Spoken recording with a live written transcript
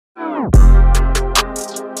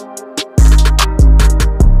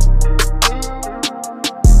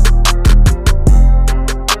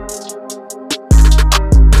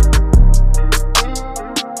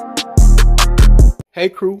Hey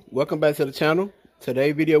crew, welcome back to the channel.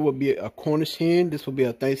 Today's video will be a Cornish hen. This will be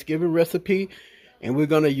a Thanksgiving recipe, and we're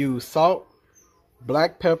gonna use salt,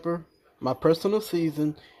 black pepper, my personal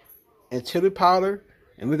season, and chili powder,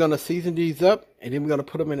 and we're gonna season these up, and then we're gonna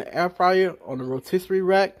put them in the air fryer on the rotisserie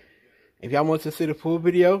rack. If y'all want to see the full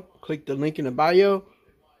video, click the link in the bio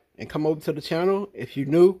and come over to the channel. If you're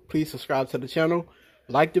new, please subscribe to the channel,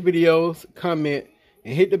 like the videos, comment,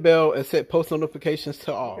 and hit the bell and set post notifications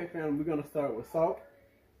to all. Okay, family, we're gonna start with salt.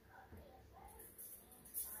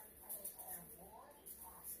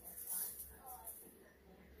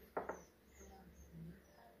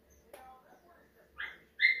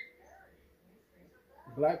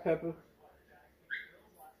 Black pepper.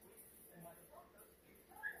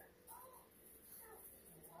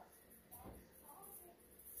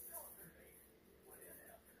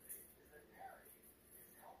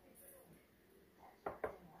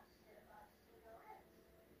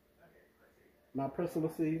 My personal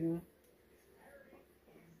seasoning.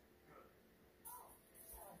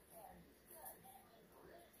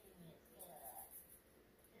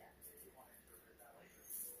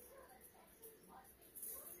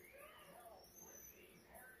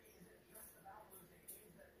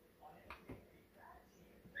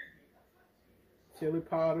 Chili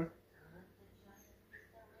powder.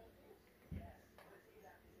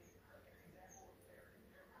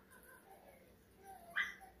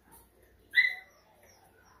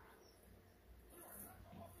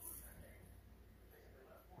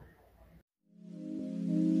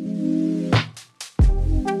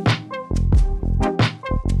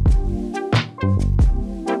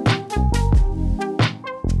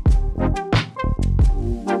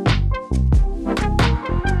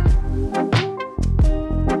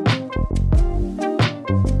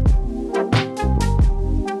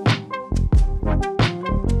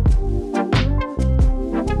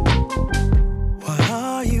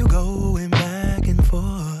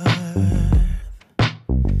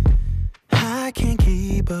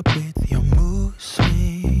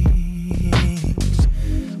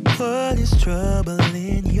 What is trouble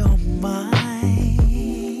in your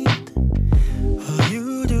mind? Are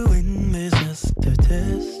you doing business to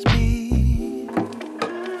test me?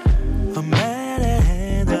 I'm bad at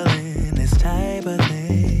handling this type of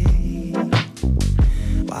thing.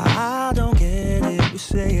 Why I don't get it, you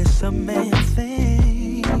say it's a man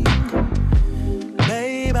thing.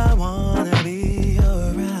 Babe, I wanna be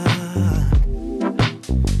around.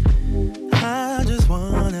 I just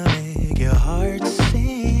wanna make your heart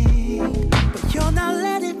sing, but you're not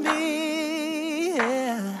letting me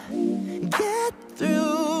get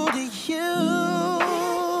through to you.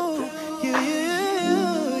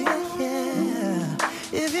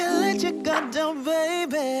 If you let your guard down,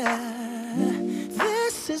 baby,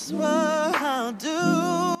 this is what I'll do.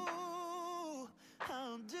 Come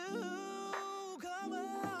on, baby,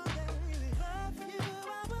 love you,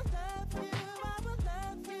 I will love you, I will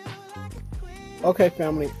love you like a queen. Okay,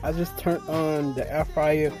 family, I just turned on the air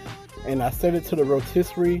fryer and I set it to the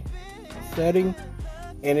rotisserie setting,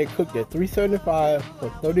 and it cooked at 375 for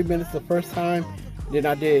 30 minutes the first time. Then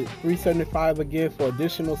I did 375 again for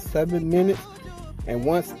additional 7 minutes, and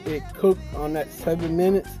once it cooked on that 7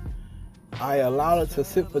 minutes, I allowed it to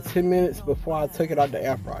sit for 10 minutes before I took it out the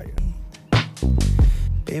air fryer.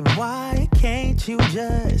 Babe, why can't you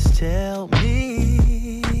just tell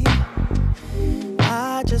me?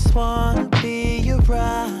 I just wanna be your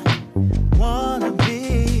bride, wanna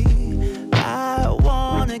be. I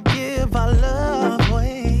wanna give our love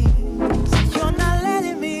away. You're not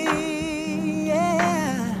letting me,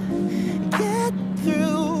 get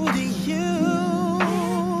through to you.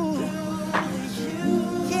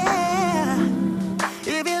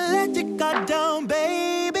 If you let your guard down,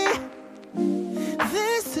 baby,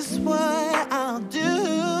 this is what I'll do.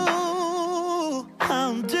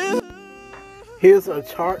 Here's a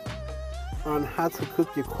chart on how to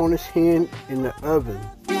cook your Cornish hen in the oven.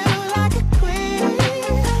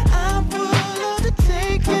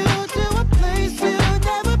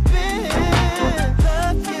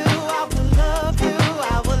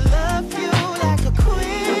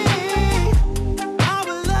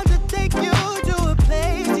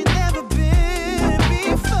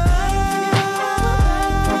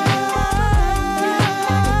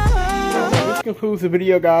 This concludes the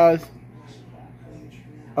video, guys,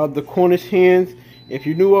 of the Cornish hens. If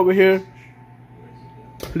you're new over here,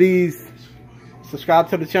 please subscribe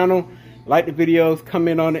to the channel, like the videos,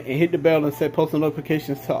 comment on it, and hit the bell and set post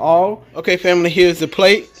notifications to all. Okay, family, here's the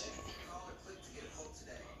plate.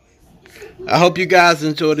 I hope you guys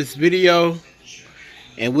enjoyed this video,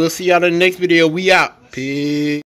 and we'll see y'all in the next video. We out. Peace.